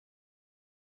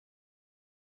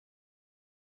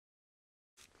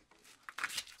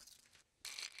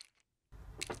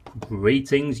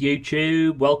Greetings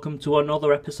YouTube, welcome to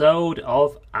another episode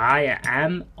of I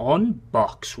Am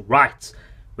Unbox. Right,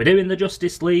 we're doing the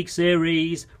Justice League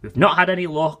series. We've not had any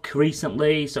luck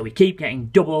recently, so we keep getting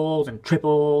doubles and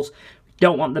triples. We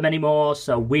don't want them anymore,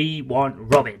 so we want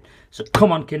Robin. So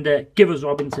come on Kinder, give us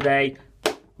Robin today.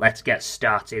 Let's get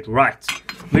started. Right,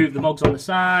 move the mugs on the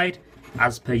side.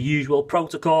 As per usual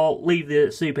protocol, leave the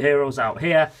superheroes out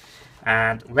here.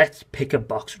 And let's pick a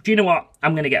box. Do you know what?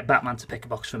 I'm going to get Batman to pick a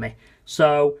box for me.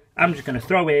 So I'm just going to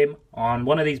throw him on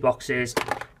one of these boxes.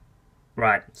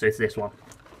 Right, so it's this one.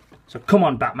 So come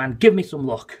on Batman, give me some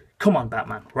luck. Come on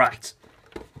Batman, right.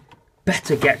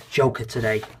 Better get Joker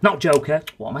today. Not Joker,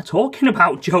 what am I talking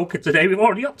about? Joker today. We've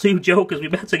already got two Jokers. We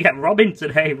better get Robin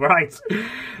today, right.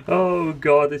 Oh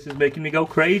God, this is making me go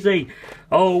crazy.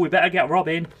 Oh, we better get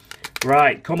Robin.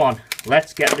 Right, come on.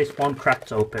 Let's get this one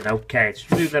cracked open. Okay, just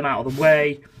move them out of the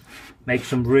way. Make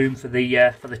some room for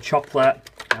the chocolate,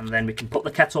 and then we can put the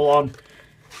kettle on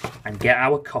and get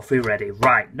our coffee ready.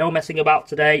 Right, no messing about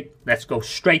today. Let's go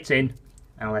straight in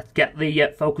and let's get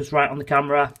the focus right on the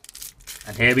camera.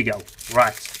 And here we go.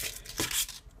 Right,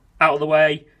 out of the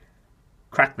way.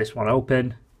 Crack this one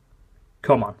open.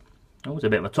 Come on. Oh, it's a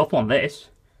bit of a tough one. This.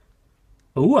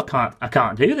 Oh, I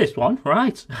can't do this one.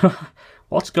 Right.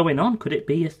 What's going on? Could it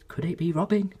be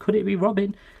Robin? Could it be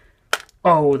Robin?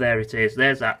 Oh, there it is.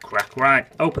 There's that crack. Right,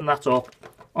 open that up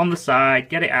on the side.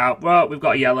 Get it out. Well, we've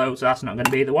got a yellow, so that's not going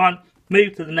to be the one.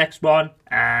 Move to the next one,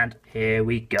 and here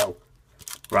we go.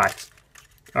 Right.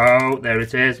 Oh, there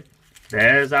it is.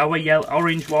 There's our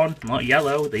orange one. Not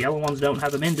yellow. The yellow ones don't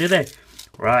have them in, do they?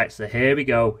 Right, so here we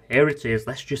go. Here it is.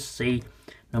 Let's just see.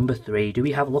 Number 3. Do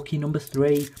we have lucky number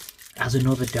 3 as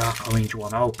another dark orange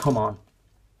one? Oh, come on.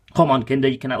 Come on, Kinder,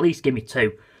 you can at least give me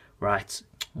 2. Right.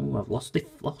 Oh, I've lost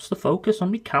the focus on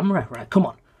my camera. Right, come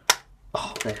on.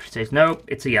 Oh, there it is. No,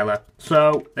 it's a yellow.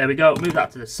 So, there we go. Move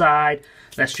that to the side.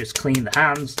 Let's just clean the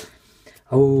hands.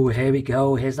 Oh, here we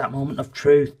go. Here's that moment of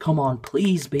truth. Come on,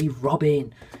 please be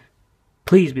Robin.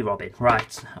 Please be Robin.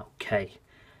 Right, okay.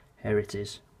 Here it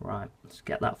is. Right, let's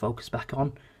get that focus back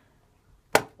on.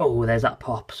 Oh, there's that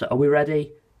pop. So, are we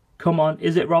ready? Come on,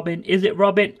 is it Robin? Is it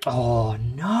Robin? Oh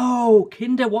no,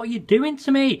 Kinder, what are you doing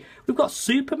to me? We've got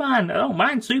Superman. I don't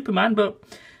mind Superman, but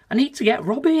I need to get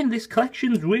Robin. This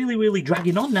collection's really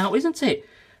dragging on now, isn't it?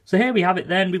 So here we have it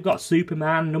then. We've got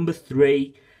Superman, number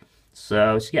 3.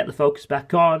 So let's get the focus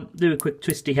back on. Do a quick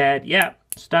twisty head. Yeah,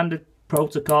 standard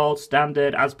protocol,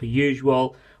 standard as per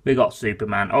usual. We got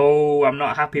Superman. Oh, I'm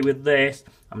not happy with this.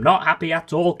 I'm not happy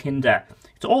at all, Kinder.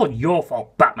 It's all your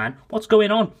fault, Batman. What's going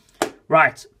on?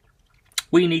 Right.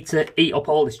 We need to eat up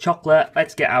all this chocolate.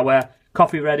 Let's get our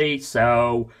coffee ready.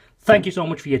 So, thank you so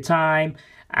much for your time.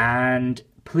 And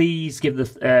please give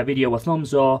the video a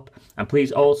thumbs up. And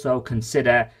please also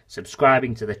consider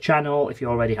subscribing to the channel if you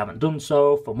already haven't done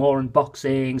so. For more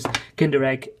unboxings, Kinder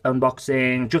Egg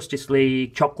unboxing, Justice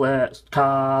League, chocolates,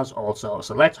 cars, all sorts.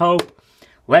 So let's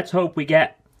hope we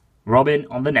get Robin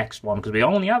on the next one, because we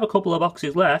only have a couple of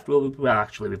boxes left. Well,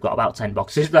 actually, we've got about 10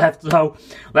 boxes left, so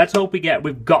let's hope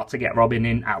we've got to get Robin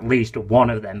in at least one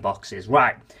of them boxes.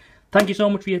 Right, thank you so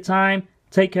much for your time.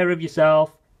 Take care of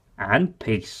yourself, and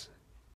peace.